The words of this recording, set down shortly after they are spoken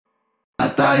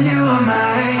thought you were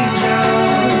my angel,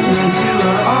 and you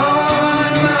were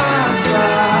on my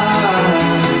side.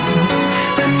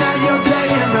 But now you're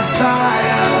playing with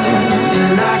fire,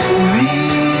 and I can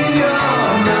read your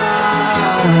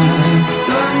mind.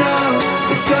 So I know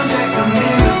it's gonna take a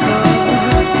miracle.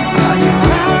 Are you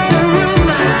right or am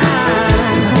I?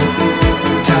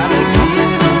 Try to leave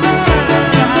it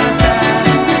like that.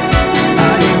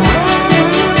 Are you right or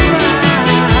am I?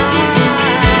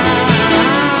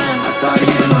 I thought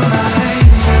you were my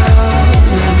angel,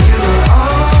 and you were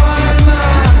on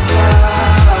my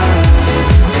side.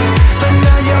 But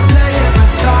now you're playing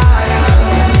with fire,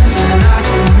 and I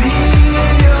can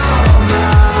read your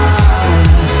mind.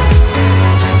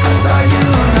 I thought you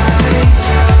were my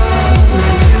angel,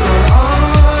 and you were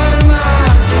on my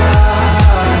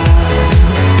side.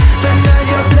 But now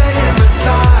you're playing with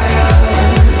fire,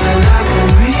 and I can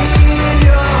read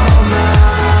your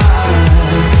mind.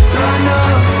 So I know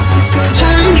it's gonna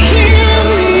Trying to hear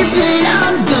me, but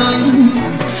I'm done.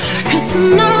 'Cause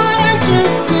tonight I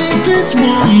just said this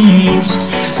once.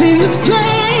 See this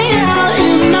play out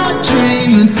in my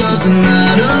dream, it doesn't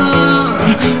matter.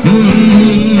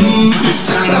 This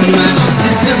time I might just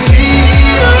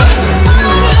disappear.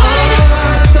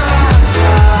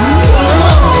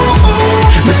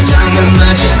 This time I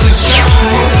might just disappear.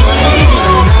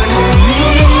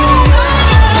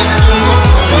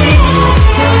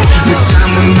 This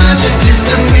time we might just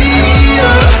disappear.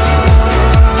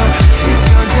 it's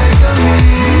gonna take a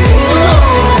miracle.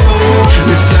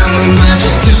 This time we might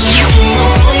just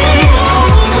disappear.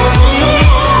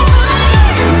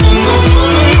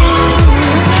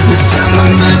 This time we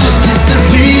might just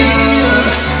disappear.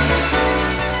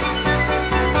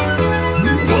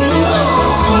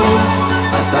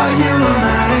 I thought you were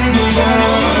my angel.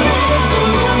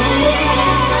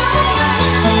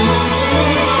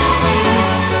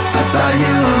 I thought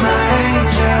you were my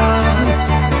angel.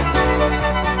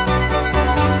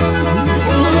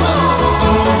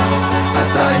 I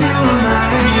thought you were my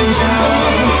angel.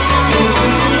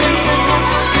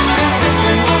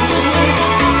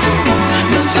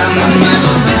 This time we might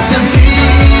just disappear.